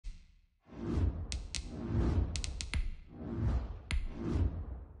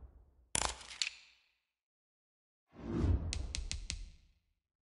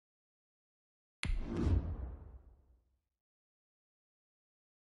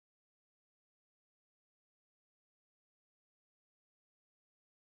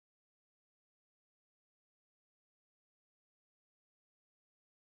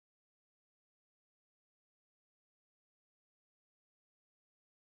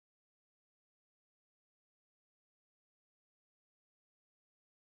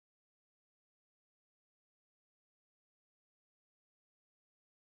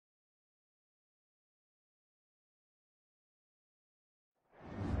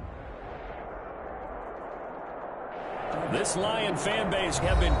This Lion fan base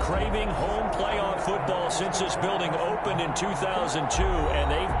have been craving home playoff football since this building opened in 2002, and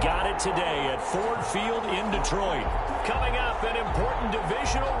they've got it today at Ford Field in Detroit. Coming up, an important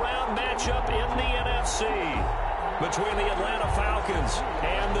divisional round matchup in the NFC between the Atlanta Falcons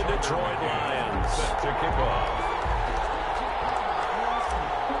and the Detroit Lions. Set to kick off.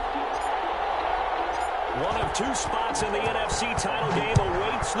 One of two spots in the NFC title game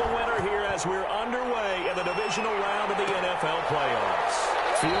awaits the winner here as we're underway in the divisional round of the NFL playoffs.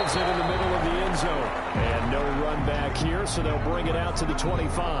 Fields it in the middle of the end zone. And no run back here, so they'll bring it out to the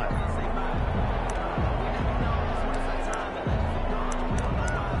 25.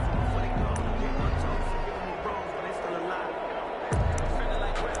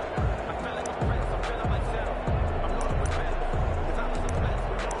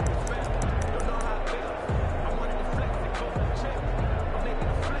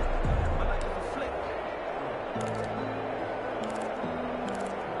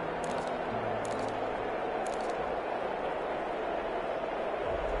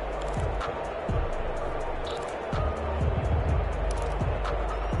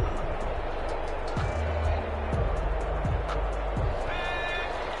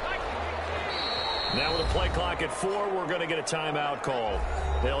 Now with a play clock at 4, we're going to get a timeout call.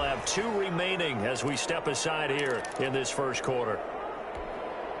 They'll have 2 remaining as we step aside here in this first quarter.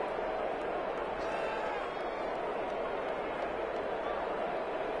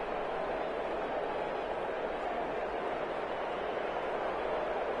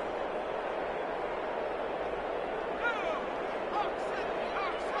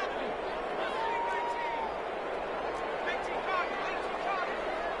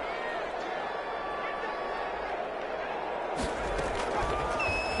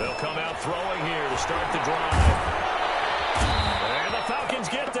 They'll come out throwing here to start the drive. And the Falcons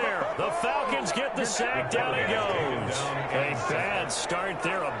get there. The Falcons get the sack. Down it goes. A bad start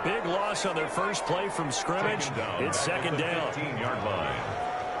there. A big loss on their first play from scrimmage. It's second down. 15-yard line.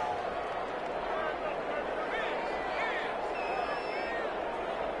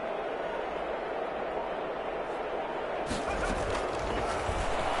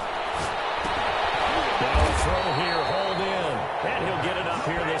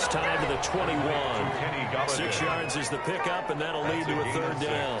 Time to the 21. 6 yards is the pickup, and that'll lead to a third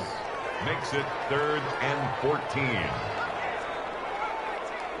down. Makes it 3rd and 14.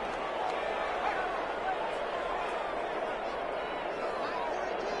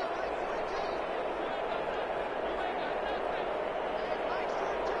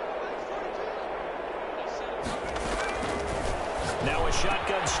 Now a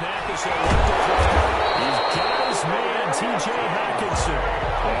shotgun snap as they look to throw. He's got his man, T.J. Hockenson.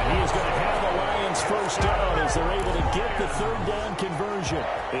 And he is going to have the Lions first down as they're able to get the third down conversion.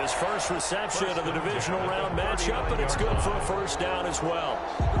 His first reception of the divisional round matchup, but it's good for a first down as well.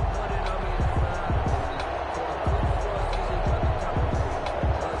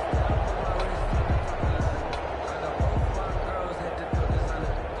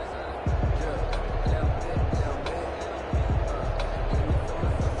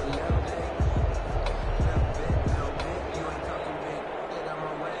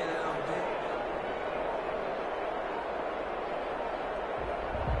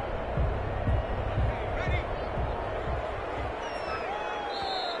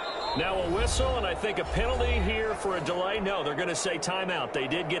 Now a whistle, and I think a penalty here for a delay. No, they're going to say timeout. They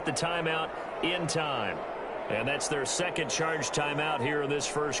did get the timeout in time. And that's their second charge timeout here in this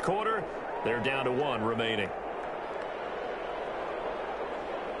first quarter. They're down to 1 remaining.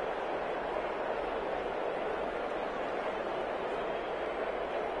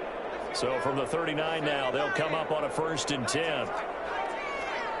 So from the 39 now, they'll come up on a 1st and 10.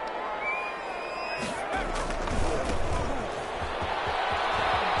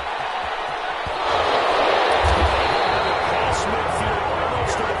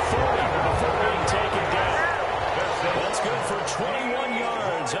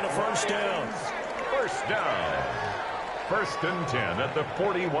 Down. 1st and 10 at the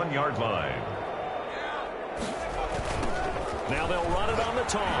 41-yard line. Now they'll run it on the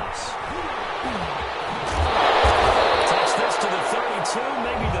toss. Takes this to the 32,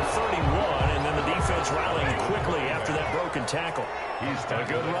 maybe the 31, and then the defense rallying quickly after that broken tackle. He's a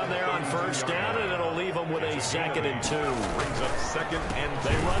good run there on 1st down, and it'll leave them with a 2nd and 2. Brings up 2nd and 2.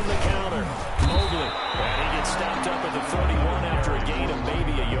 They run the counter. Mobley. And he gets stopped up at the 31 after a gain of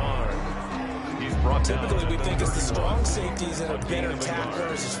maybe a yard. Typically, we think it's the strong safeties that are better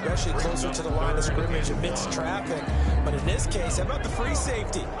tacklers, especially closer to the line of scrimmage amidst traffic. But in this case, how about the free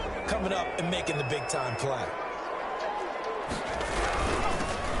safety coming up and making the big-time play?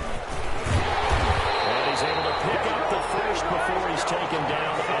 And he's able to pick up the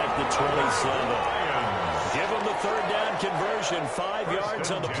completion, 5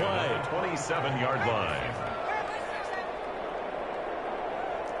 yards on the play. 27-yard line.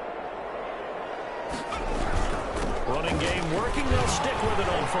 Running game working. They'll stick with it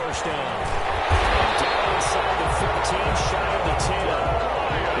on first down. Down inside the 15, shy of the 10.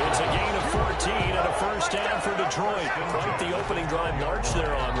 It's a gain of 14 and a first down for Detroit. Quite the opening drive march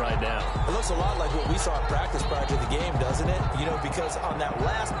they're on right now. It looks a lot like what we saw in practice prior to the game, doesn't it? You know, because on that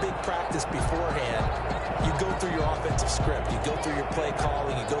last big practice beforehand, you go through your offensive script. You go through your play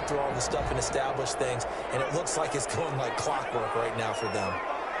calling. You go through all the stuff and establish things. And it looks like it's going like clockwork right now for them.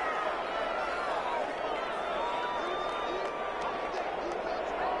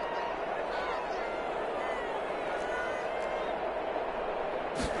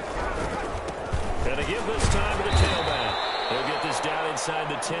 Gonna give this time to the tailback. He'll get this down inside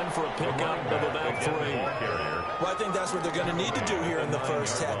the 10 for a pickup of about 3. Well, I think that's what they're going to need to do here in the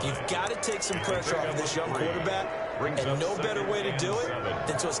first half. You've got to take some pressure off of this young quarterback, and no better way to do it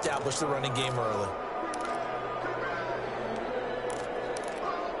than to establish the running game early.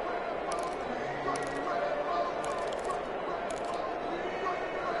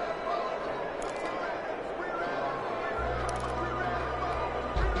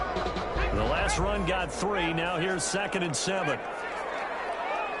 The last run got 3. Now here's 2nd and 7.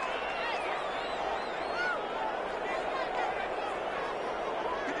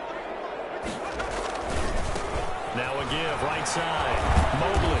 Now a give, right side.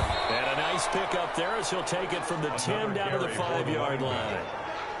 Mobley. And a nice pickup there as he'll take it from the 10 down to the 5-yard line.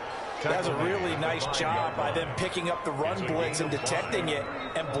 That's a really nice job by them picking up the run blitz and detecting it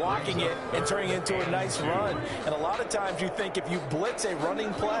and blocking it and turning it into a nice run. And a lot of times you think if you blitz a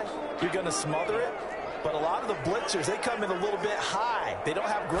running play, you're going to smother it. But a lot of the blitzers, they come in a little bit high. They don't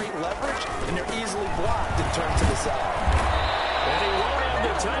have great leverage, and they're easily blocked and turned to the side. And he won't have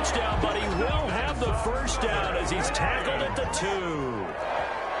the touchdown, but he will have the first down as he's tackled at the 2.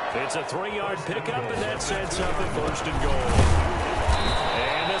 It's a 3-yard pickup, and that sets up a 1st and goal.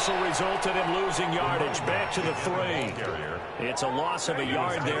 And this will result in him losing yardage back to the 3. It's a loss of a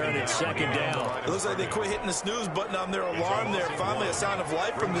yard there, and it's 2nd down. It looks like they quit hitting the snooze button on their alarm there. Finally a sign of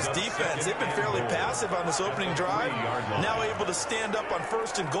life from this defense. They've been fairly passive on this opening drive. Now able to stand up on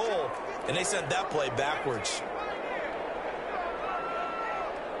 1st and goal, and they sent that play backwards.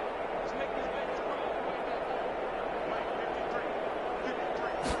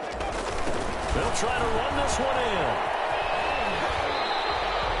 They'll try to run this one in.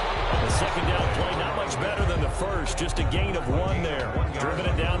 The 2nd down play, not much better than the first. Just a gain of 1 there. Driven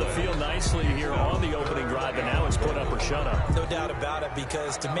it down the field nicely here on the opening drive, and now it's put up or shut up. No doubt about it,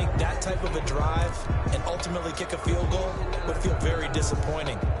 because to make that type of a drive and ultimately kick a field goal would feel very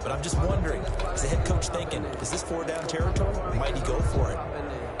disappointing. But I'm just wondering, is the head coach thinking, is this 4-down territory? Or might he go for it?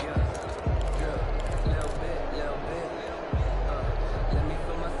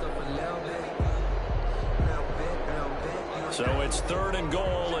 So it's 3rd and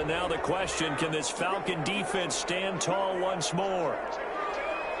goal, and now the question, can this Falcon defense stand tall once more?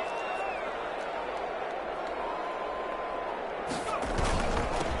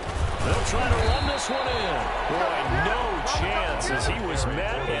 They'll try to run this one in. Boy, no chance as he was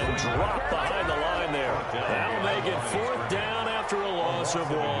met and dropped behind the line there. That'll make it 4th down after a loss of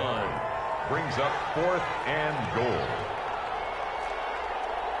 1. Brings up 4th and goal.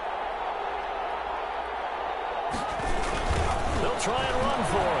 They'll try and run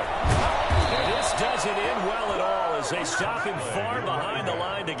for it. And this doesn't end well at all as they stop him far behind the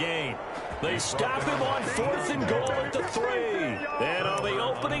line to gain. They stop him on 4th and goal at the 3. And on the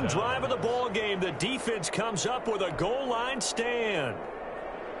opening drive of the ball game, the defense comes up with a goal line stand.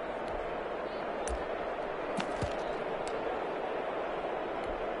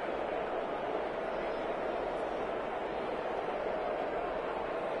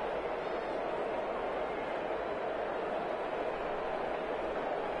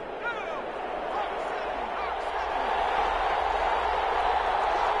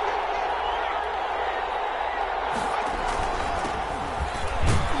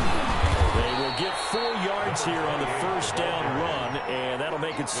 Here on the 1st down run, and that'll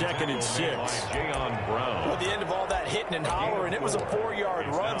make it 2nd and 6. Well, at the end of all that hitting and hollering, it was a 4-yard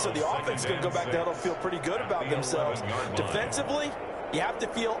run, so the offense is going to go back to huddle, feel pretty good about themselves. Defensively, you have to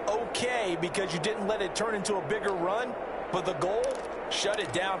feel okay because you didn't let it turn into a bigger run, but the goal, shut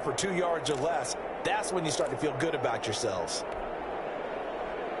it down for 2 yards or less. That's when you start to feel good about yourselves.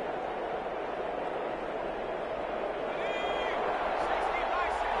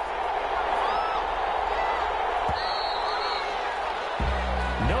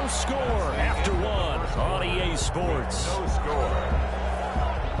 No score after 1 on EA Sports. No score.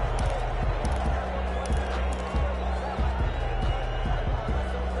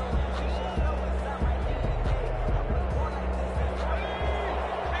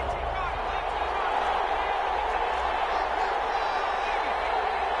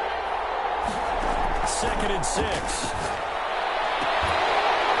 2nd and 6. And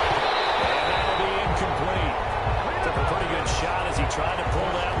that'll be incomplete. Took a pretty good shot as he tried to pull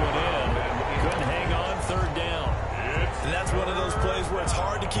that one in. Couldn't hang on 3rd down. And that's one of those plays where it's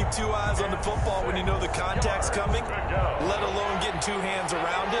hard to keep 2 eyes on the football when you know the contact's coming, let alone getting 2 hands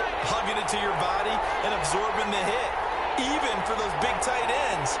around it, hugging it to your body, and absorbing the hit. Even for those big tight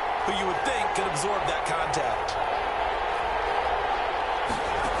ends who you would think could absorb that contact.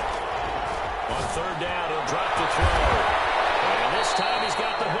 On 3rd down, he'll drop the throw. And this time he's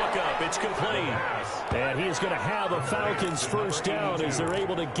got the hookup. It's complete. And he is going to have a Falcons 1st down as they're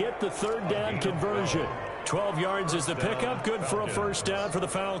able to get the 3rd down conversion. 12 yards is the pickup. Good for a 1st down for the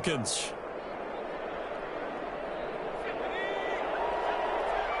Falcons.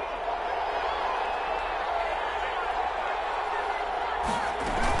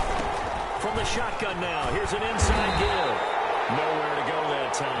 From the shotgun now, here's an inside give. Nowhere to go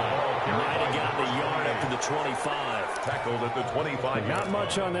that time. Might have gotten a yard up to the 25. Tackled at the 25. Not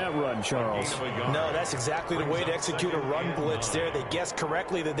much on that run, Charles. No, that's exactly the way to execute a run blitz there. They guessed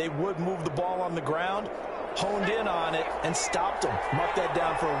correctly that they would move the ball on the ground, honed in on it, and stopped them. Mark that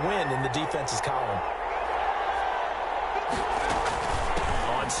down for a win in the defense's column.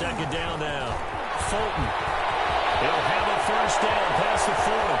 On 2nd down now, Fulton. He'll have a 1st down past the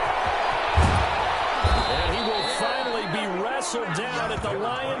 40. And he will finally be wrestled down at the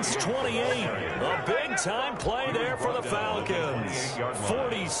Lions' 28. A big-time play there for the Falcons.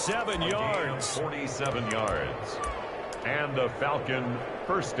 47 yards. 47 yards. And a Falcon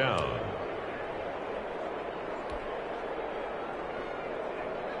 1st down.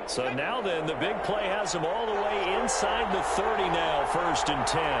 So now then, the big play has him all the way inside the 30 now, 1st and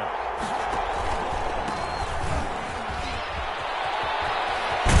 10.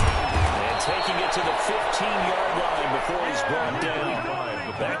 Taking it to the 15-yard line before he's brought down.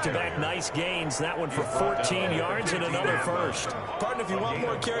 Back-to-back nice gains. That one for 14 yards and another 1st. Partner, if you want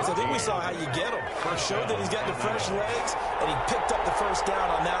more carries, I think we saw how you get him. Showed that he's got the fresh legs, and he picked up the 1st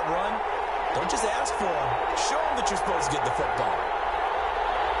down on that run. Don't just ask for him. Show him that you're supposed to get the football.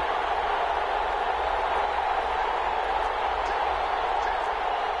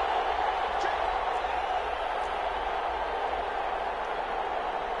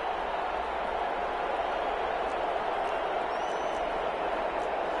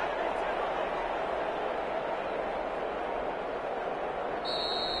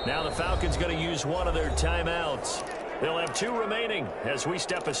 Now the Falcons going to use one of their timeouts. They'll have 2 remaining as we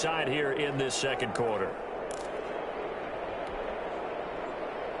step aside here in this 2nd quarter.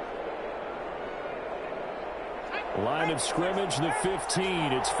 Line of scrimmage, the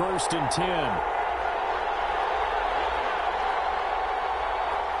 15. It's 1st and 10.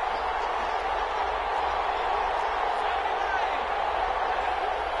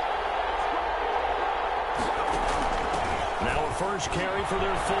 First carry for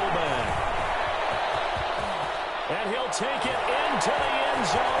their fullback. And he'll take it into the end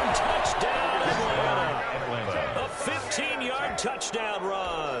zone. Touchdown, Atlanta. A 15-yard touchdown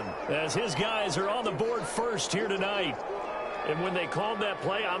run. As his guys are on the board first here tonight. And when they called that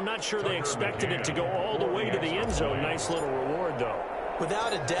play, I'm not sure they expected it to go all the way to the end zone. Nice little reward, though.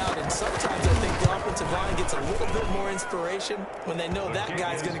 Without a doubt, and sometimes I think the offensive line gets a little bit more inspiration when they know that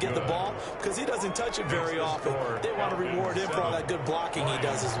guy's going to get the ball because he doesn't touch it very often. They want to reward him for all that good blocking he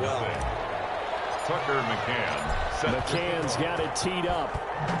does as well. Tucker McCann. McCann's got it teed up.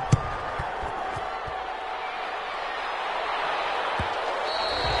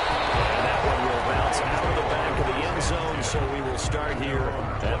 And that one will bounce out of the back of the end zone, so we will start here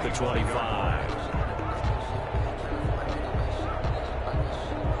at the 25.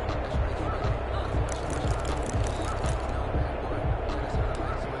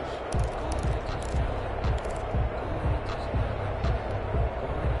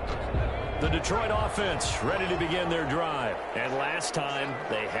 Detroit offense ready to begin their drive. And last time,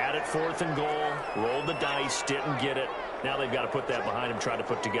 they had it 4th and goal, rolled the dice, didn't get it. Now they've got to put that behind them, try to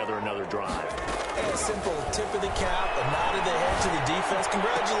put together another drive. And a simple tip of the cap, a nod of the head to the defense.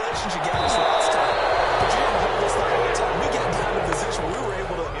 Congratulations, you got us last time. But you didn't hold us the whole time. We got down in position. We were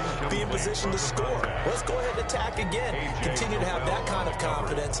able to be in position to score. Let's go ahead and attack again. Continue to have that kind of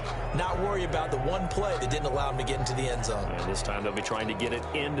confidence, not worry about the one play that didn't allow them to get into the end zone. And this time they'll be trying to get it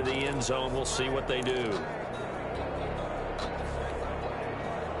into the end zone. We'll see what they do.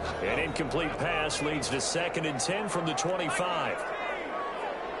 An incomplete pass leads to 2nd and 10 from the 25.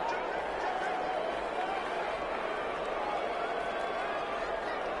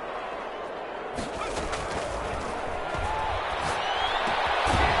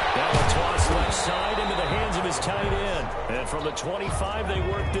 Side into the hands of his tight end. And from the 25, they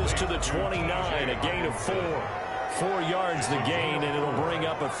work this to the 29, a gain of 4. 4 yards the gain, and it'll bring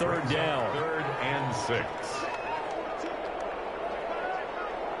up a third down. 3rd and 6.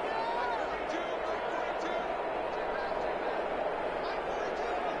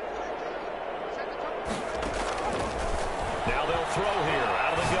 Now they'll throw here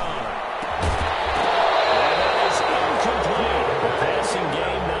out of the gun. And that is incomplete. The passing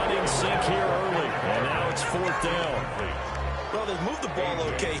game not in sync here early. And now it's 4th down. Well, they've moved the ball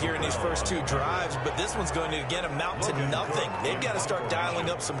okay here in these first 2 drives, but this one's going to, again, amount to nothing. They've got to start dialing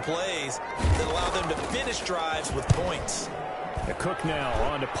up some plays that allow them to finish drives with points. The Cook now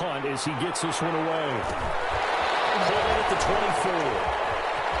on to punt as he gets this one away. Caught it at the 24.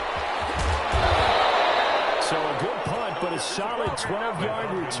 So a good punt, but a solid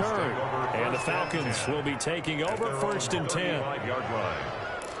 12-yard return. And the Falcons will be taking over 1st and 10. 5-yard line.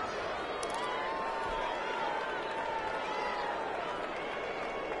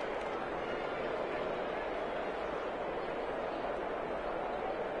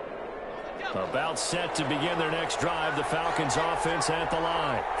 About set to begin their next drive, the Falcons offense at the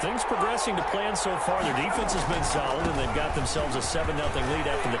line. Things progressing to plan so far. Their defense has been solid, and they've got themselves a 7-0 lead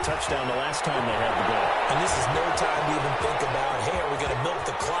after the touchdown the last time they had the ball. And this is no time to even think about, hey, are we going to milk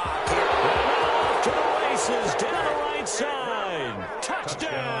the clock here? Off to the races, down the right side.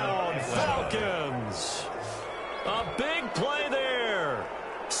 Touchdown, Falcons. A big play there.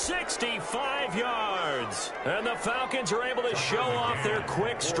 65 yards. And the Falcons are able to show off their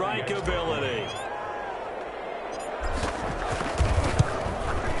quick strike ability.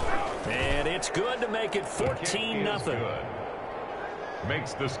 And it's good to make it 14-0.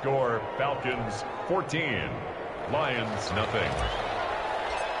 Makes the score Falcons 14, Lions nothing.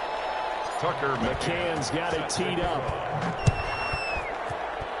 Tucker McCann's got it teed up.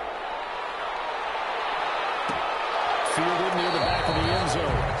 Fielded near the back of the end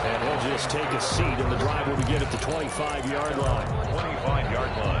zone. And he'll just take a seat, and the drive will begin at the 25-yard line.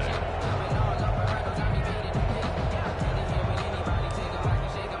 25-yard line.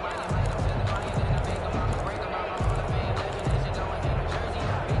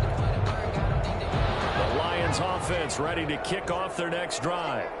 The Lions offense ready to kick off their next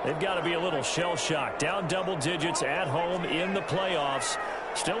drive. They've got to be a little shell-shocked. Down double digits at home in the playoffs.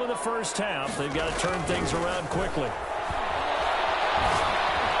 Still in the first half. They've got to turn things around quickly.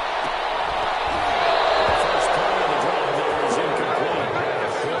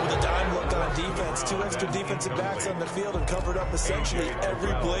 Defense, 2 extra defensive backs on the field and covered up essentially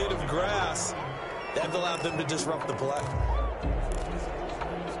every blade of grass. That allowed them to disrupt the play.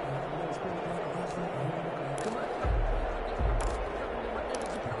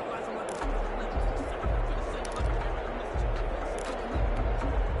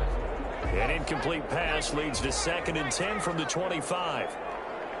 An incomplete pass leads to 2nd and 10 from the 25.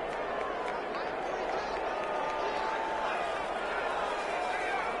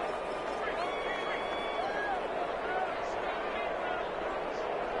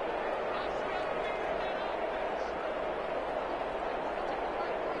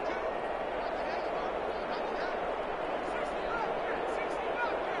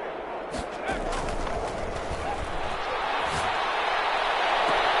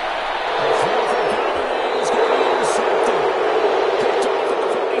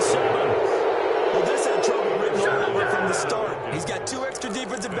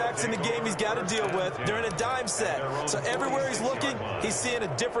 Seeing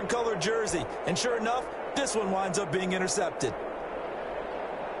a different color jersey, and sure enough, this one winds up being intercepted.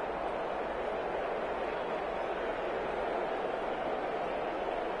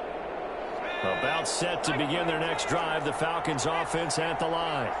 About set to begin their next drive, the Falcons offense at the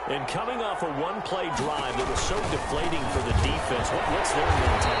line. And coming off a one-play drive that was so deflating for the defense, what's their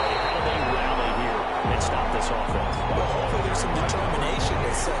mentality? How do they rally here and stop this offense? Well, hopefully there's some determination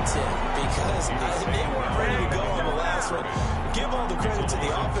that sets in, because they weren't ready to go on the last one. Give all the credit to the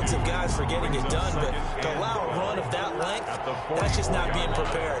offensive guys for getting it done, but to allow a run of that length, that's just not being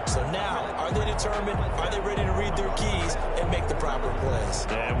prepared. So now, are they determined? Are they ready to read their keys and make the proper plays?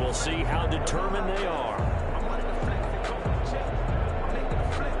 And we'll see how determined they are.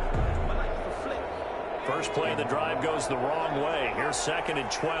 First play of the drive goes the wrong way. Here's 2nd and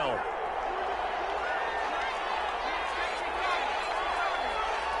 12.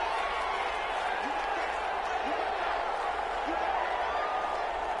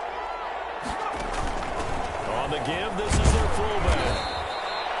 On the give, this is their fullback.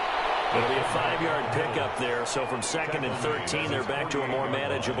 It'll be a 5-yard pickup there, so from 2nd and 13, they're back to a more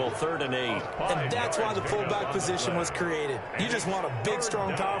manageable 3rd and 8. And that's why the fullback position was created. You just want a big,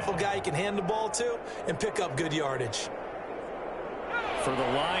 strong, powerful guy you can hand the ball to and pick up good yardage. For the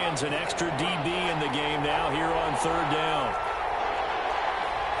Lions, an extra DB in the game now here on 3rd down.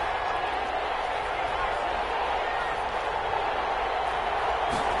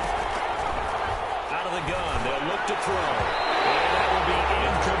 Out of the gun, they'll look to throw. And that will be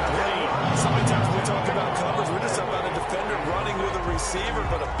incomplete. So many times when we talk about coverage, we're just talking about a defender running with a receiver,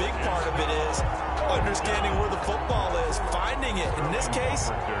 but a big part of it is understanding where the football is, finding it. In this case,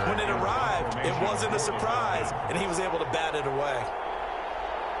 when it arrived, it wasn't a surprise, and he was able to bat it away.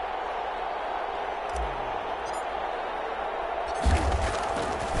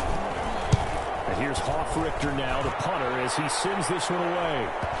 And here's Hoffrichter now, the punter, as he sends this one away.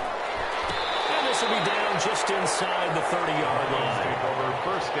 And this will be down just inside the 30-yard line. Take over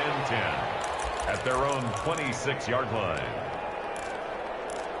 1st and 10 at their own 26-yard line.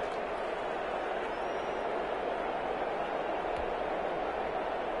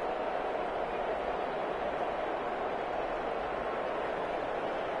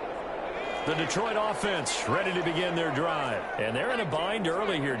 The Detroit offense ready to begin their drive. And they're in a bind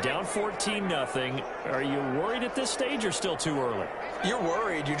early here, down 14-0. Are you worried at this stage or still too early? You're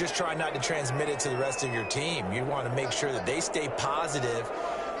worried. You're just trying not to transmit it to the rest of your team. You want to make sure that they stay positive.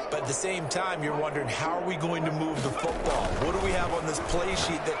 But at the same time, you're wondering, how are we going to move the football? What do we have on this play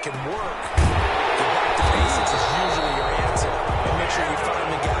sheet that can work? Get back to basics is usually your answer. And make sure you find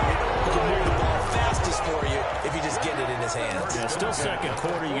the guy who can move the ball fastest for you if you just get it in his hands. Yeah, still 2nd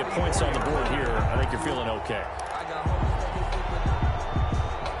quarter. You get points on the board here. I think you're feeling okay.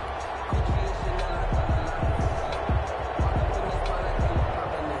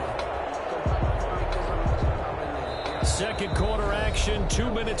 Second quarter action,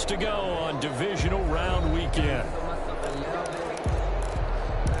 2 minutes to go on divisional round weekend.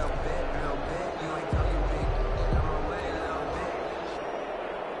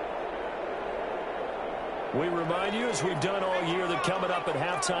 We remind you, as we've done all year, that coming up at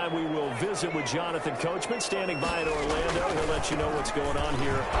halftime, we will visit with Jonathan Coachman, standing by at Orlando. He'll let you know what's going on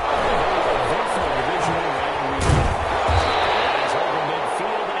here. Eventful divisional round weekend. As over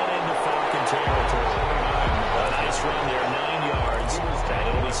midfield and into Falcon territory. A nice run there, 9 yards, and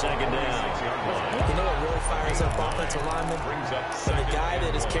it'll be 2nd down. You know what really fires up offensive linemen? When the guy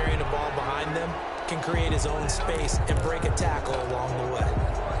that is carrying the ball behind them can create his own space and break a tackle along the way.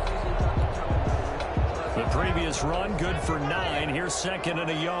 The previous run, good for 9. Here's 2nd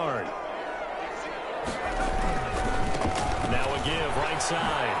and a yard. Now a give, right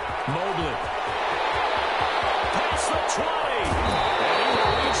side. Mobley. Past the 20. And he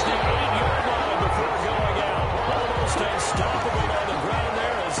will reach the 8-yard line before going out. Almost unstoppable on the ground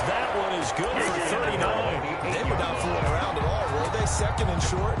there, as that one is good for 39. They were not fooling around at all, were they? 2nd and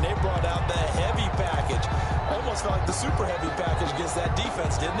short, and they brought out that heavy package. Almost felt like the super heavy package against that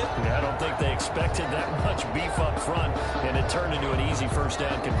defense, didn't it? Yeah, I don't think they expected that much beef up front, and it turned into an easy 1st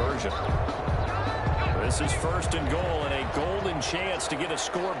down conversion. This is 1st and goal, and a golden chance to get a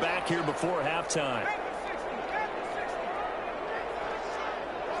score back here before halftime.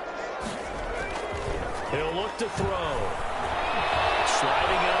 He'll look to throw.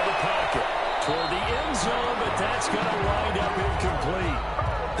 Sliding out of the pocket toward the end zone, but that's going to wind up incomplete.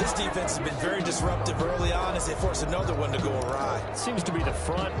 This defense has been very disruptive early on as they force another one to go awry. Seems to be the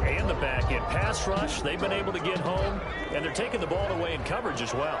front and the back end. Pass rush, they've been able to get home, and they're taking the ball away in coverage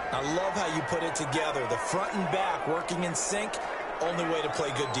as well. I love how you put it together. The front and back working in sync, only way to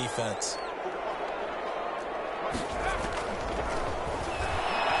play good defense.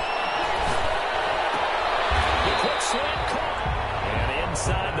 The quick slant caught. And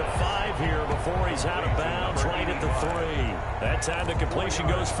inside the 5 here before he's out of bounds, right at the 3. That time the completion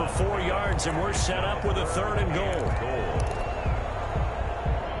goes for 4 yards, and we're set up with a 3rd and goal.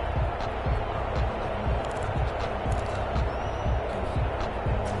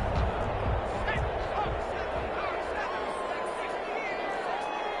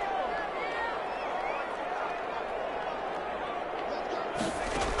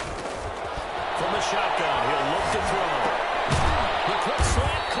 From the shotgun, he'll look to throw. The quick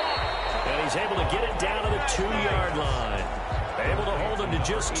slant caught, and he's able to get it down to the 2-yard line. Able to hold him to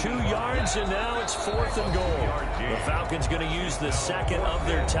just 2 yards, and now it's 4th and goal. The Falcons going to use the 2nd of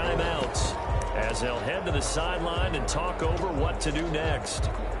their timeouts as they'll head to the sideline and talk over what to do next.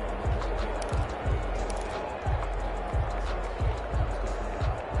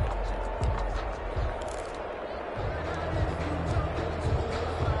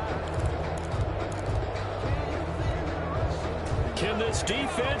 this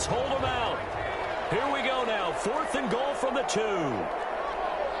defense hold them out? Here we go now. 4th and goal from the 2.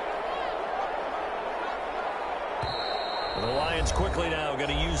 The Lions quickly now going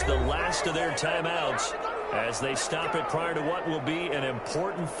to use the last of their timeouts as they stop it prior to what will be an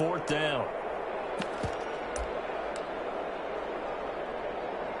important 4th down.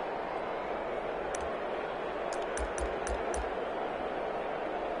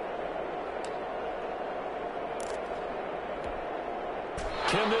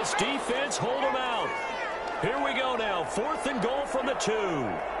 Can this defense hold them out? Here we go now. 4th and goal from the 2.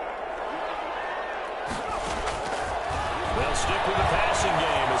 They'll stick with the passing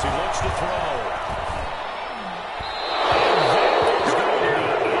game as he looks to throw. And that is going to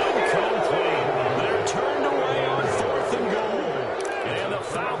be incomplete. They're turned away on 4th and goal. And the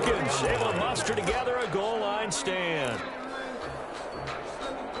Falcons able to muster together a goal line stand.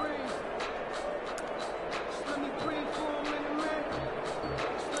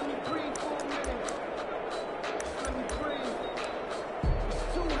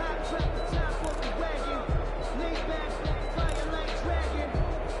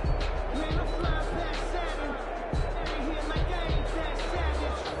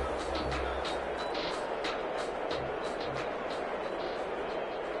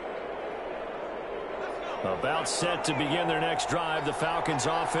 About set to begin their next drive, the Falcons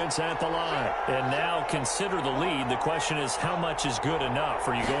offense at the line. And now consider the lead. The question is, how much is good enough?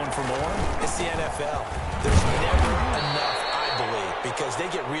 Are you going for more? It's the NFL. There's never enough, I believe, because they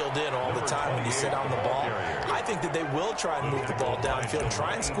get reeled in all the time when you sit on the ball. I think that they will try and move the ball downfield,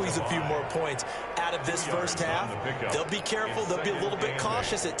 try and squeeze a few more points out of this first half. They'll be careful. They'll be a little bit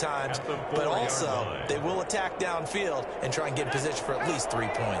cautious at times, but also they will attack downfield and try and get in position for at least 3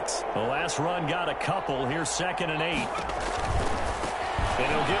 points. The last run got a couple. Here's 2nd and 8. And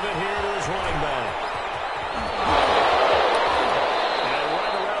he'll give it here to his running back. And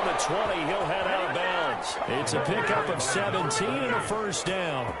right around the 20, he'll head out of bounds. It's a pickup of 17 and a 1st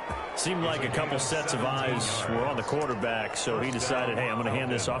down. Seemed like a couple sets of eyes were on the quarterback, so he decided, hey, I'm going to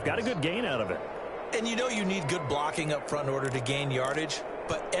hand this off. Got a good gain out of it. And you know you need good blocking up front in order to gain yardage,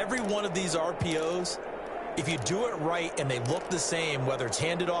 but every one of these RPOs, if you do it right and they look the same, whether it's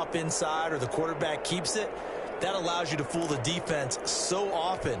handed off inside or the quarterback keeps it, that allows you to fool the defense so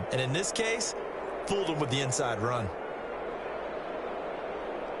often. And in this case, fooled them with the inside run.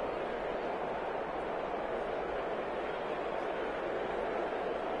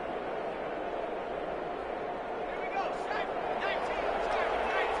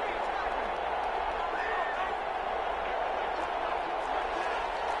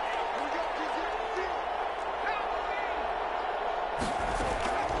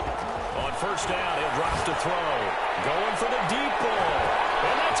 First down, he'll drop to throw. Going for the deep ball.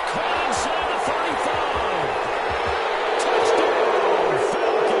 And that's caught inside the 35. Touchdown,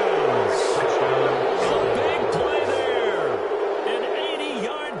 Falcons. A big play there. An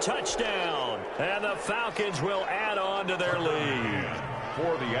 80-yard touchdown. And the Falcons will add on to their lead.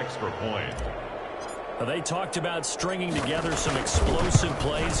 For the extra point. They talked about stringing together some explosive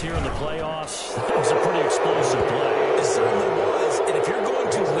plays here in the playoffs. That was a pretty explosive play. It certainly was. And if you're going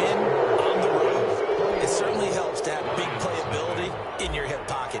to win on the road, it certainly helps to have big playability in your hip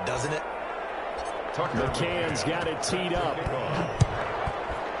pocket, doesn't it? McCann's got it teed up.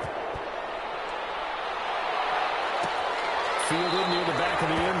 Fielded near the back of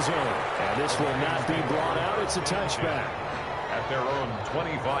the end zone. And this will not be brought out. It's a touchback. At their own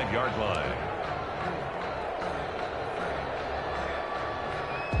 25-yard line.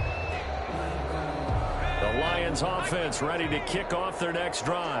 The Lions offense ready to kick off their next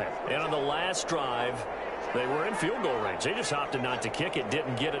drive. And on the last drive, they were in field goal range. They just opted not to kick it,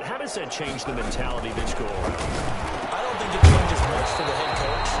 didn't get it. How does that change the mentality this go around? I don't think it changes much for the head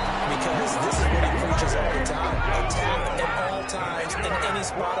coach because this is what he preaches all the time. Attack at all times in any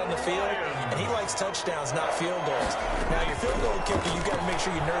spot on the field. And he likes touchdowns, not field goals. Now, your field goal kicker, you got to make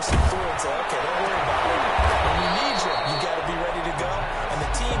sure you nurse him through and say, okay, don't worry about it. When we need you, you got to be ready to go. And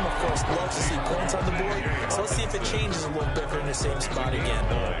the team, of course, loves to see points on the board. So let's see if it changes a little bit if they're in the same spot again.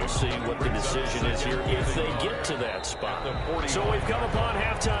 We'll see what the decision is here if they get to that spot. So we've come upon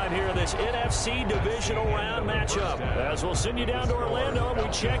halftime here in this NFC Divisional Round matchup. As we'll send you down to Orlando, we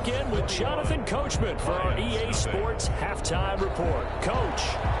check in with Jonathan Coachman for our EA Sports Halftime Report. Coach.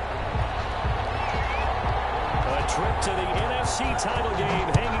 A trip to the NFC title game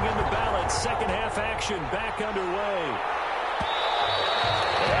hanging in the balance. Second half action back underway.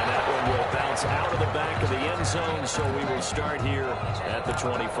 And that one will bounce out of the back of the end zone, so we will start here at the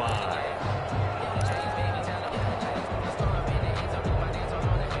 25.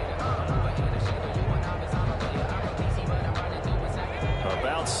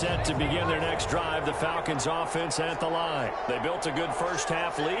 set to begin their next drive. The Falcons offense at the line. They built a good first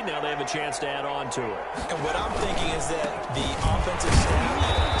half lead. Now they have a chance to add on to it. And what I'm thinking is that the offensive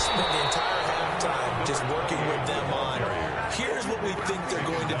staff spent the entire halftime just working with them on, here's what we think they're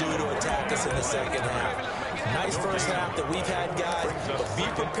going to do to attack us in the second half. Nice first half that we've had, guys, but be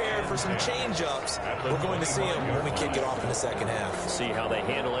prepared for some change-ups. We're going to see them when we kick it off in the second half. See how they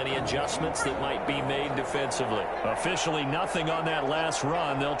handle any adjustments that might be made defensively. Officially nothing on that last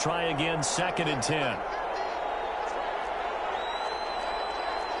run. They'll try again, 2nd and 10.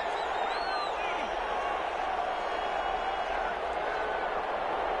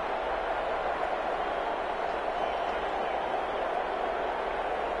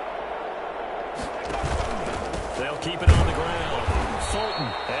 They'll keep it on the ground. Fulton,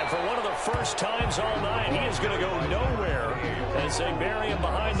 and for one of the first times all night, he is going to go nowhere as they bury him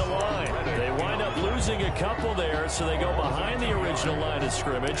behind the line. They wind up losing a couple there, so they go behind the original line of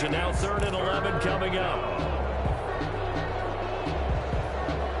scrimmage, and now 3rd and 11 coming up.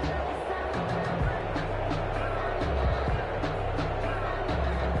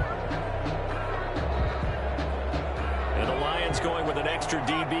 And the Lions going with an extra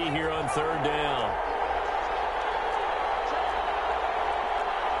DB here on 3rd down.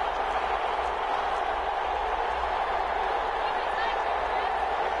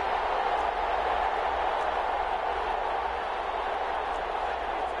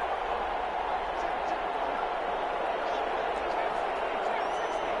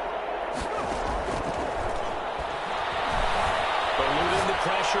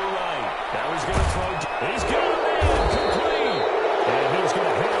 Pressure right. Now he's going to throw. He's got a man complete. And he's going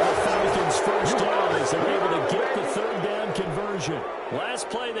to have the Falcons first down as they're able to get the 3rd down conversion. Last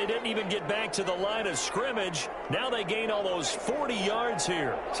play, they didn't even get back to the line of scrimmage. Now they gain almost 40 yards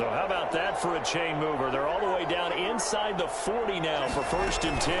here. So how about that for a chain mover? They're all the way down inside the 40 now for 1st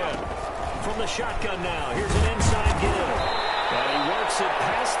and 10. From the shotgun now, here's an inside give. And he works it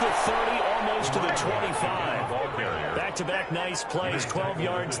past the 30, almost to the 25. Back-to-back nice plays, 12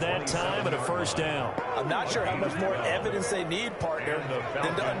 yards that time, and a 1st down. I'm not sure how much more evidence they need, partner,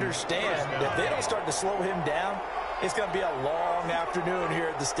 than to understand that if they don't start to slow him down, it's going to be a long afternoon here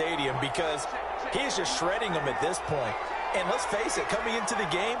at the stadium because he's just shredding them at this point. And let's face it, coming into the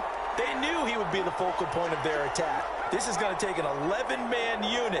game, they knew he would be the focal point of their attack. This is going to take an 11-man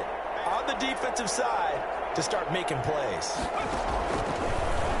unit on the defensive side to start making plays.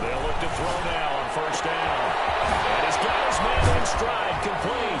 They'll look to throw now on 1st down. And he's got his man in stride,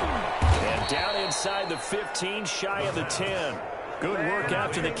 complete. And down inside the 15, shy of the 10. Good work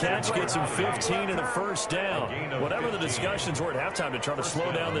after the catch, gets him 15 and a 1st down. Whatever the discussions were at halftime to try to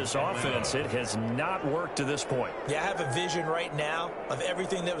slow down this offense, it has not worked to this point. Yeah, I have a vision right now of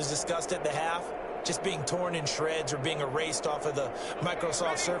everything that was discussed at the half just being torn in shreds or being erased off of the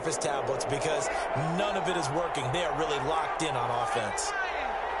Microsoft Surface tablets because none of it is working. They are really locked in on offense.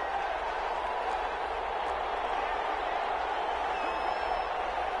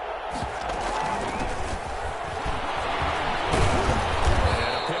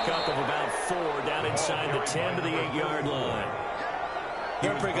 And a pickup of about 4 down inside the 10 to the 8-yard line. They're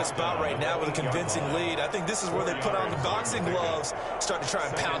in a pretty good spot right now with a convincing lead. I think this is where they put on the boxing gloves, start to try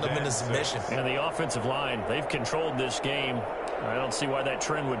and pound them into submission. And the offensive line, they've controlled this game. I don't see why that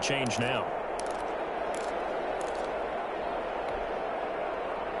trend would change now.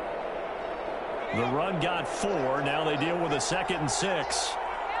 The run got 4. Now they deal with a 2nd and 6.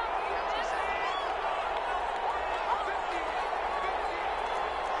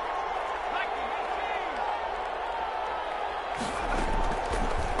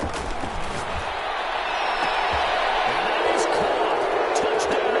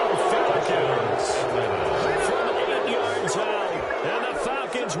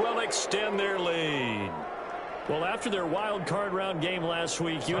 Well, after their wild card round game last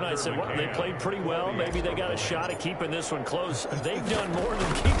week, you and I said, well, they played pretty well. Maybe they got a shot at keeping this one close. They've done more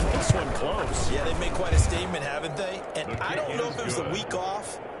than keep this one close. Yeah, they've made quite a statement, haven't they? And I don't know if it was the week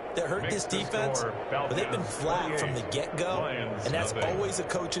off that hurt this defense, but they've been flat from the get-go, and that's always a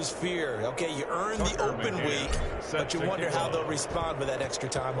coach's fear. Okay, you earn the open week, but you wonder how they'll respond with that extra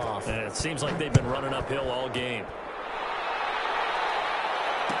time off. And it seems like they've been running uphill all game.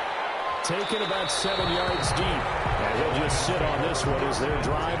 Taken about 7 yards deep. And he'll just sit on this one as their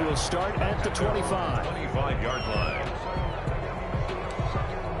drive will start at the 25. 25-yard line.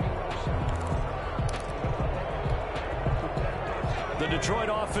 The Detroit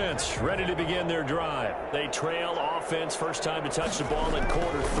offense ready to begin their drive. They trail offense, first time to touch the ball in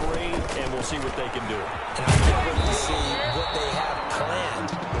quarter 3, and we'll see what they can do. And I can't wait to see what they have planned,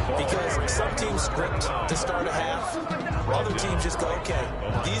 because some teams script to start a half. Other teams just go, okay,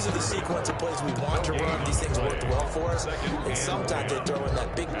 these are the sequence of plays we want to run. These things worked well for us. And sometimes they throw in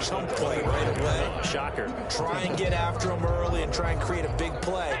that big chunk play right away. Shocker. Try and get after them early and try and create a big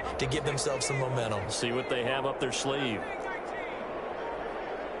play to give themselves some momentum. See what they have up their sleeve.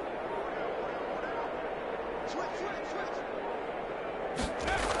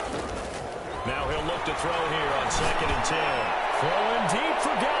 Now he'll look to throw here on 2nd and 10. Throwing deep for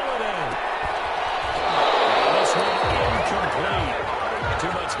Galladay. This one incomplete.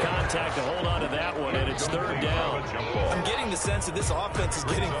 Too much contact to hold on to that one, and it's 3rd down. I'm getting the sense that this offense is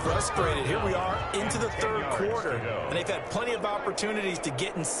getting frustrated. Here we are into the 3rd quarter, and they've had plenty of opportunities to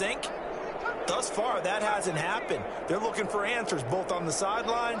get in sync. Thus far, that hasn't happened. They're looking for answers both on the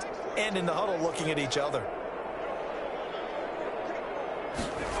sidelines and in the huddle looking at each other.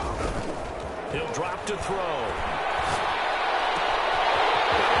 He'll drop to throw.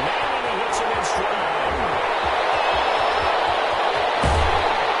 Manning hits him in stride.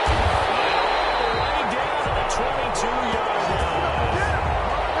 Way down to the 22-yard line.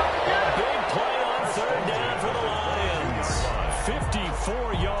 A big play on 3rd down for the Lions.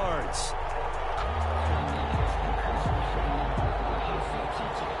 54 yards.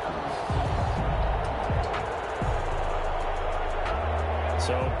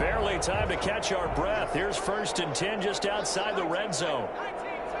 So barely time to catch our breath. Here's 1st and 10 just outside the red zone.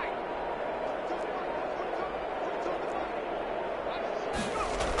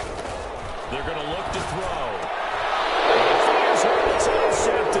 They're going to look to throw. Fires one, it's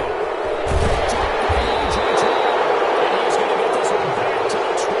intercepted. And he's going to get this one back to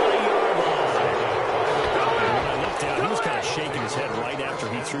the 20-yard line. And when I looked down, he was kind of shaking his head right after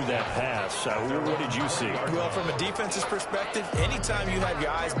he threw that pass. What did you see? Well, from a defense's perspective, anytime you have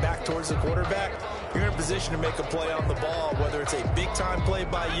your eyes back towards the quarterback, you're in a position to make a play on the ball, whether it's a big-time play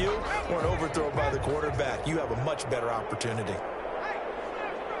by you or an overthrow by the quarterback. You have a much better opportunity.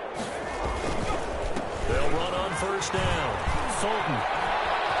 They'll run on 1st down. Fulton.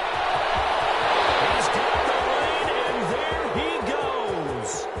 He's got the lane, and there he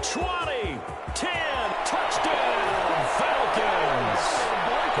goes. 20, 10, touchdown, Falcons.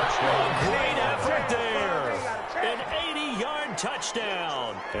 A great effort there. An 80-yard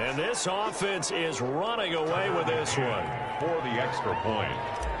touchdown. And this offense is running away with this one. For the extra point.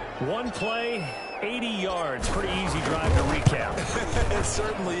 One play, 80 yards. Pretty easy drive to recap. It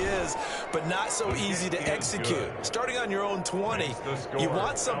certainly is, but not so easy to execute. Starting on your own 20, you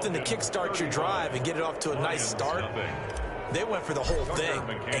want something to kickstart your drive and get it off to a nice start. They went for the whole thing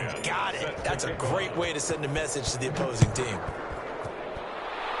and got it. That's a great way to send a message to the opposing team.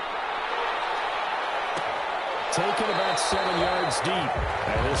 Taken about 7 yards deep.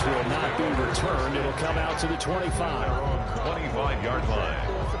 And this will not be returned. It'll come out to the 25. 25-yard line.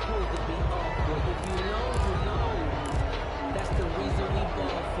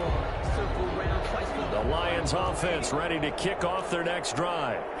 The Lions offense ready to kick off their next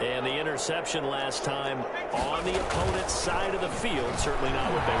drive. And the interception last time on the opponent's side of the field. Certainly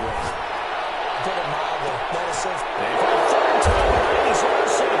not what they want. Put it mildly. That is so... They've got 3rd time. He's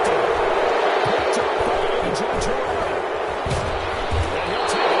intercepted. Picked up by A.J. Terrell. And he'll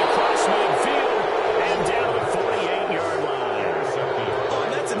take it across midfield and down the 48-yard line. Oh,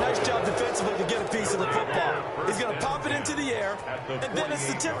 and that's a nice job defensively to get a piece of the football. He's going to pop it into the air, and then it's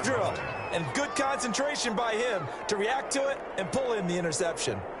the tip drill. And good concentration by him to react to it and pull in the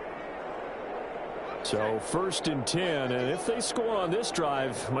interception. So 1st and 10, and if they score on this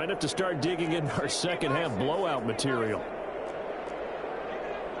drive, might have to start digging in our second half blowout material.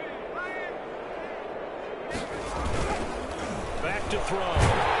 Back to throw.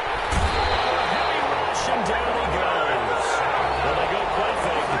 Heavy rush, and down he goes. Well, they go play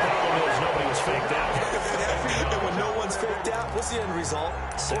fake. The problem is nobody was faked out. And when no one's faked out, what's the end result?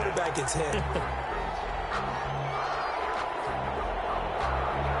 Quarterback gets hit.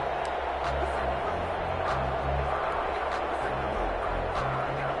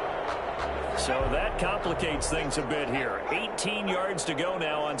 So that complicates things a bit here. 18 yards to go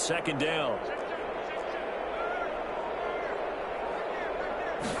now on 2nd down.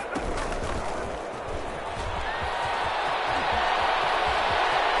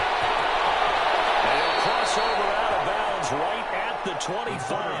 The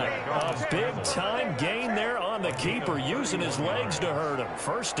 25. A big-time gain there on the keeper, using his legs to hurt him.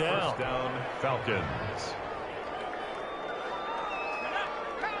 1st down. 1st down, Falcons.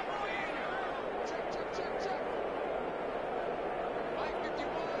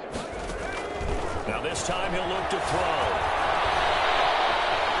 Now this time he'll look to throw.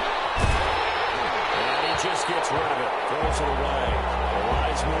 And he just gets rid of it. Throws it away. The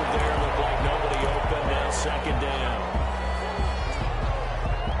wise move there looked like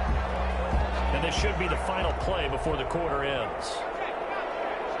should be the final play before the quarter ends.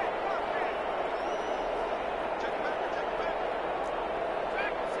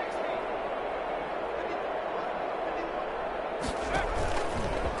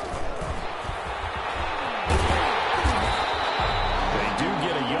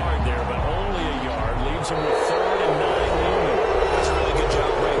 With 3rd and 9 looming. That's a really good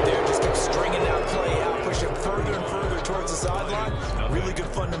job right there. Just kept stringing that play out, pushing further and further towards the sideline. Really good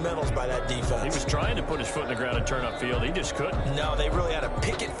fundamentals by that defense. He was trying to put his foot in the ground and turn upfield. He just couldn't. No, they really had a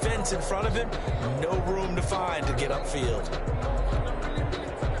picket fence in front of him. No room to find to get upfield.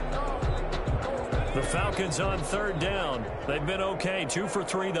 The Falcons on 3rd down. They've been okay, 2 for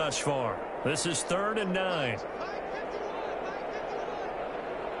 3 thus far. This is 3rd and 9.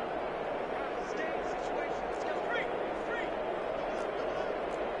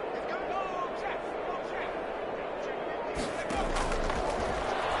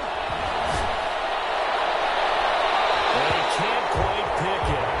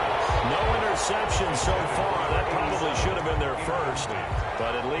 So far, that probably should have been their first,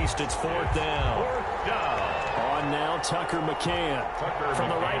 but at least it's 4th down. On now, Tucker McCann. From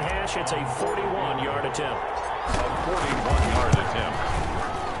the right hash, it's a 41-yard attempt. A 41-yard attempt.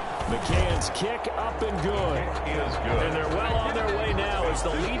 McCann's kick up and good. Is good. And they're well on their way now as the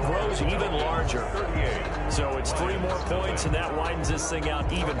lead grows even larger. 38. So it's 3 more points, and that widens this thing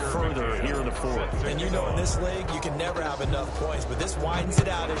out even further here in the 4th. And you know in this league, you can never have enough points, but this widens it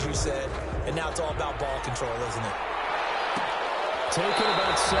out, as you said, and now it's all about ball control, isn't it? Taken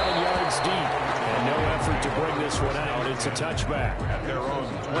about 7 yards deep, and no effort to bring this one out. It's a touchback. At their own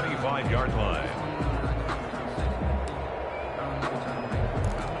 25-yard line.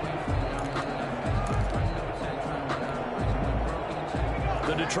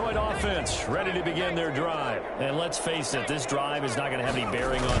 The Detroit offense ready to begin their drive. And let's face it, this drive is not going to have any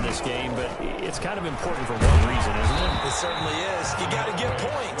bearing on this game, but it's kind of important for one reason, isn't it? It certainly is. You got to get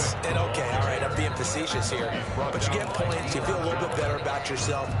points. And okay, all right, I'm being facetious here, but you get points, you feel a little bit better about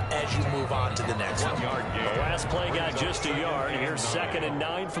yourself as you move on to the next one. The last play got just a yard. Here's 2nd and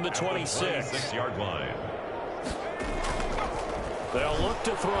 9 from the 26. 26-yard line. They'll look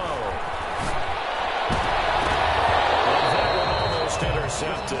to throw.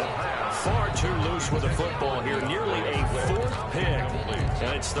 Intercepted. Far too loose with the football here. Nearly a 4th pick.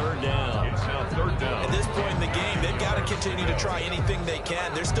 And it's 3rd down. It's now 3rd down. At this point in the game, they've got to continue to try anything they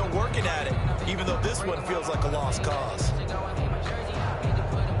can. They're still working at it, even though this one feels like a lost cause.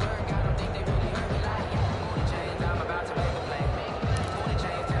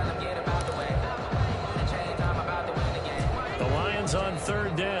 The Lions on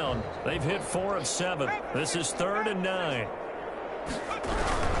 3rd down. They've hit 4 of 7. This is 3rd and 9.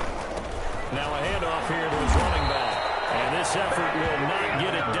 Now a handoff here to his running back. And this effort will not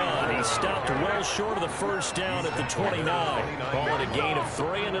get it done. He stopped well short of the 1st down at the 29. Call it a gain of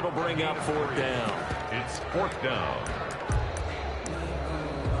 3, and it'll bring up 4th down. It's 4th down.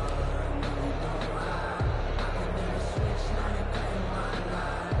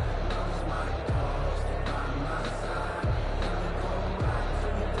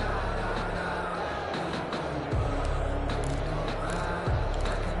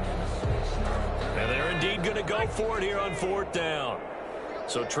 Going to go for it here on 4th down.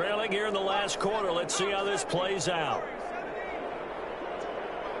 So trailing here in the last quarter. Let's see how this plays out.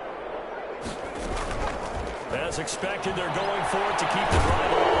 As expected, they're going for it to keep the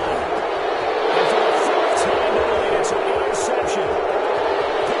drive alive. And for the 4th time tonight, it's an interception.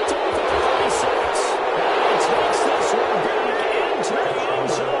 Picked off at the 36. And he takes this one back into the end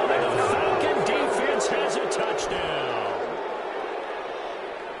zone. And the Falcon defense has a touchdown.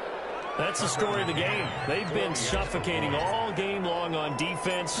 That's the story of the game. They've been suffocating all game long on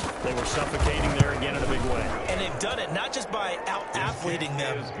defense. They were suffocating there again in a big way. And they've done it not just by out-athleting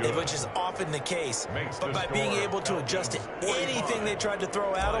them, which is often the case, but by being able to adjust to anything they tried to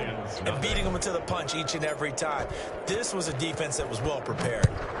throw at them and beating them to the punch each and every time. This was a defense that was well prepared.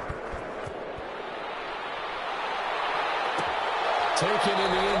 Taken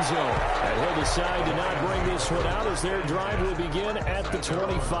in the end zone. And he'll decide to not bring this one out as their drive will begin at the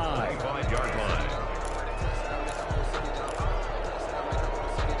 25. 25-yard line.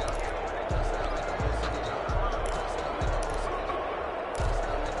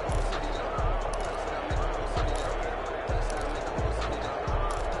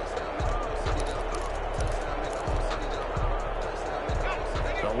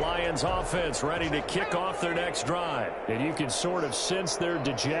 Offense ready to kick off their next drive. And you can sort of sense their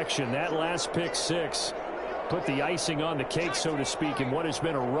dejection. That last pick 6 put the icing on the cake, so to speak, in what has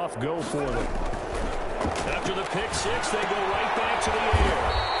been a rough go for them. After the pick six, they go right back to the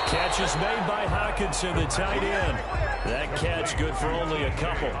air. Catch is made by Hockenson, the tight end. That catch good for only a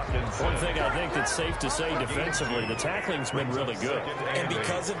couple. One thing I think that's safe to say defensively, the tackling's been really good. And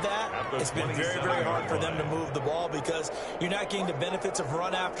because of that, it's been very, very hard for them to move the ball because you're not getting the benefits of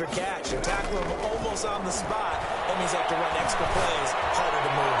run after catch. You're tackling them almost on the spot. That means they have to run extra plays, harder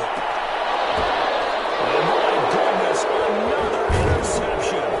to move it. Oh, my goodness, another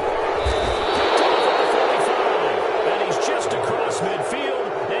interception. And he's just across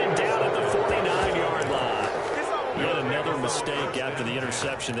midfield and down at the 49-yard line. Yet another mistake after the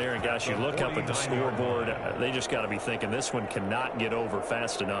interception there. And, gosh, you look up at the scoreboard, they just got to be thinking this one cannot get over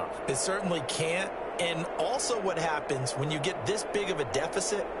fast enough. It certainly can't. And also what happens when you get this big of a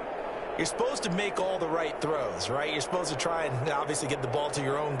deficit, you're supposed to make all the right throws, right? You're supposed to try and obviously get the ball to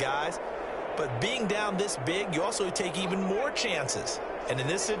your own guys. But being down this big, you also take even more chances. And in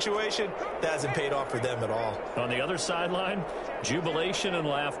this situation, that hasn't paid off for them at all. On the other sideline, jubilation and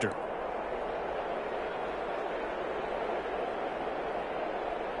laughter.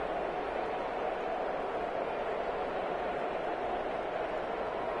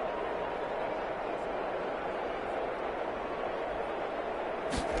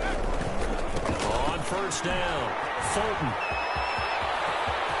 On first down, Fulton.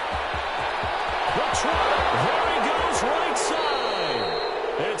 The try. There he goes, right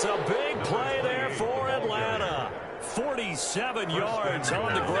side. It's a big play there for Atlanta. 47 yards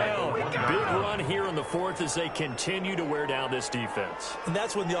on the ground. Big run here in the fourth as they continue to wear down this defense. And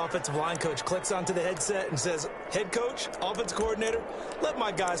that's when the offensive line coach clicks onto the headset and says, head coach, offense coordinator, let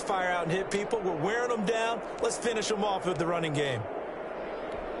my guys fire out and hit people. We're wearing them down. Let's finish them off with the running game.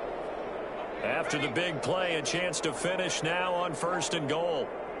 After the big play, a chance to finish now on first and goal.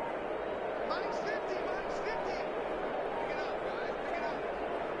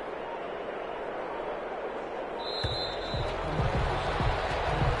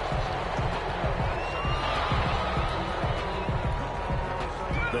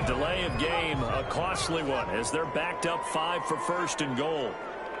 The delay of game, a costly one, as they're backed up 5 for first and goal.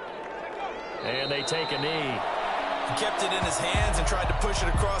 And they take a knee. He kept it in his hands and tried to push it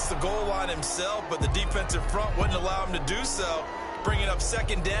across the goal line himself, but the defensive front wouldn't allow him to do so, bringing up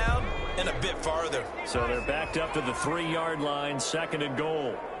second down and a bit farther. So they're backed up to the 3-yard line, second and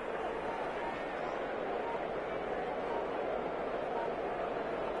goal.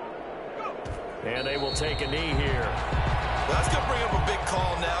 And they will take a knee here. Well, that's going to bring up a big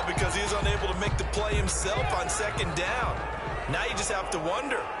call now because he's unable to make the play himself on second down. Now you just have to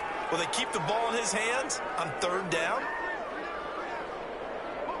wonder, will they keep the ball in his hands on third down?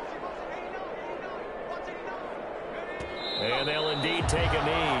 And they'll indeed take a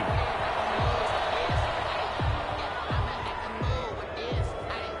knee.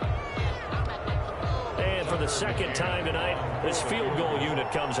 And for the second time tonight, this field goal unit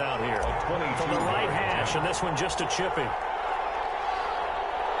comes out here. From the right hash, and this one just a chipping.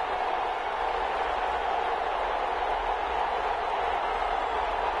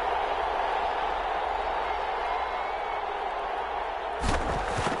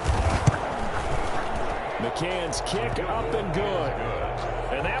 McCann's kick up and good.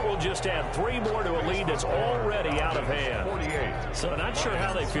 And that will just add 3 more to a lead that's already out of hand. So not sure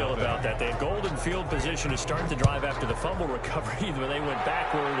how they feel about that. They had golden field position to start the drive after the fumble recovery, but they went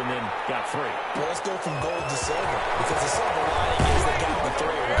backward and then got 3. Well, let's go from gold to silver, because the silver lining is they got the 3,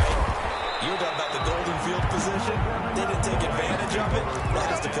 right? You're talking about the golden field position. They didn't take advantage of it. That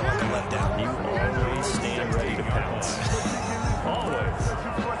has to feel like a letdown. You always stand ready to pounce. Always.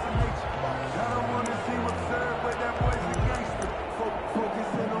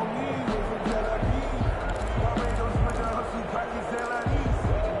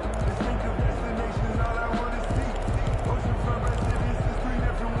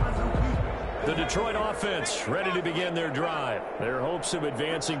 The Detroit offense ready to begin their drive. Their hopes of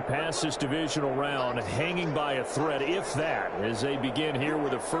advancing past this divisional round hanging by a thread, if that, as they begin here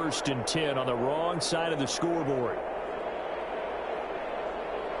with a 1st and 10 on the wrong side of the scoreboard.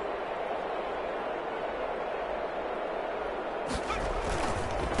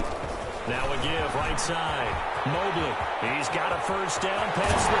 Now a give, right side. Mobley, he's got a first down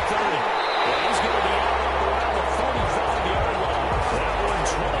past the 30. And he's going to be out around the 45-yard line. That one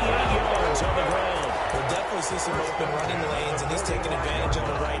 28 yards on the ground. We'll definitely see some open running lanes, and he's taking advantage of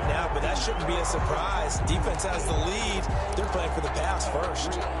it right now, but that shouldn't be a surprise. Defense has the lead. They're playing for the pass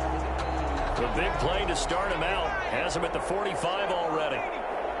first. The big play to start him out. Has him at the 45 already.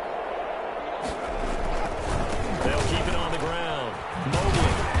 They'll keep it on the ground. Mobley.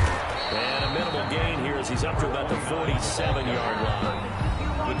 And a minimal gain here as he's up to about the 47-yard line.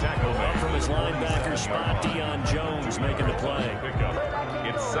 The tackle up from his his linebacker spot, Deion Jones making the play.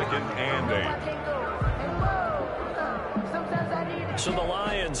 It's 2nd and 8. So the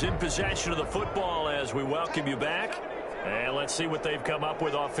Lions in possession of the football as we welcome you back. And let's see what they've come up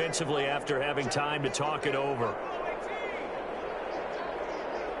with offensively after having time to talk it over.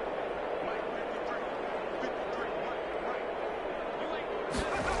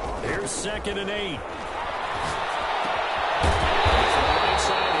 Here's 2nd and 8. Right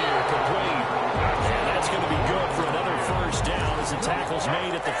side here, complete. And that's going to be good for another first down as the tackle's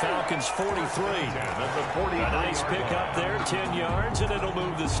made at the Falcons' 43. A nice pick up there, 10 yards, and it'll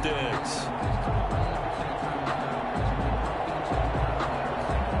move the sticks.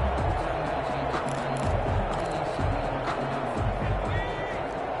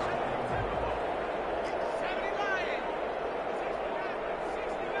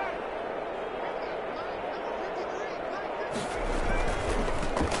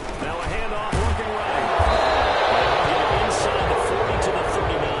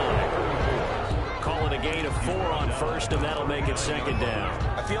 And that'll make it 2nd down.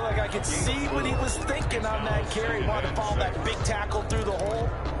 I feel like I could see what he was thinking on that carry. Wanted to follow that big tackle through the hole.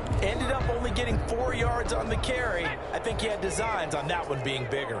 Ended up only getting 4 yards on the carry. I think he had designs on that one being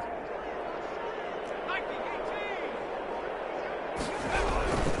bigger.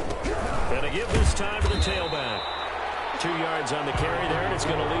 And to give this time to the tailback. 2 yards on the carry there, and it's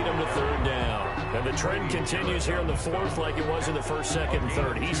going to lead him to 3rd down. And the trend continues here in the 4th like it was in the 1st, 2nd, and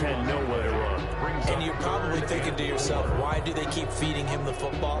 3rd. He's had nowhere to run. And you're probably thinking to yourself, why do they keep feeding him the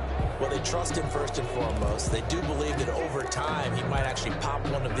football? Well, they trust him first and foremost. They do believe that over time he might actually pop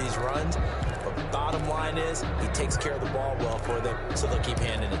one of these runs. But the bottom line is he takes care of the ball well for them, so they'll keep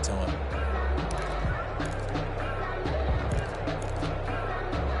handing it to him.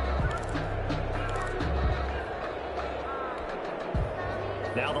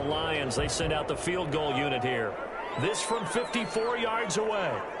 Now the Lions, they send out the field goal unit here. This from 54 yards away.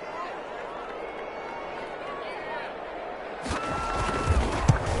 And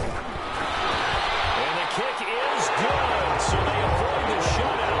the kick is good, so they avoid the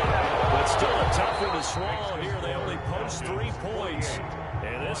shutout. But still a tough one to swallow here. They only post 3 points.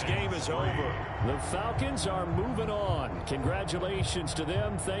 And this game is over. The Falcons are moving on. Congratulations to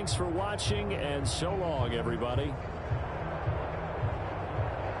them. Thanks for watching, and so long, everybody.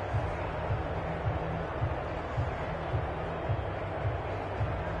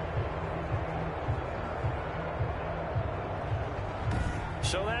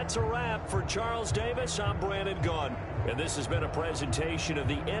 So that's a wrap for Charles Davis. I'm Brandon Gunn. And this has been a presentation of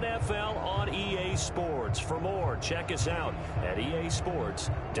the NFL on EA Sports. For more, check us out at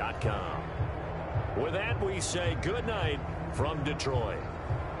easports.com. With that, we say good night from Detroit.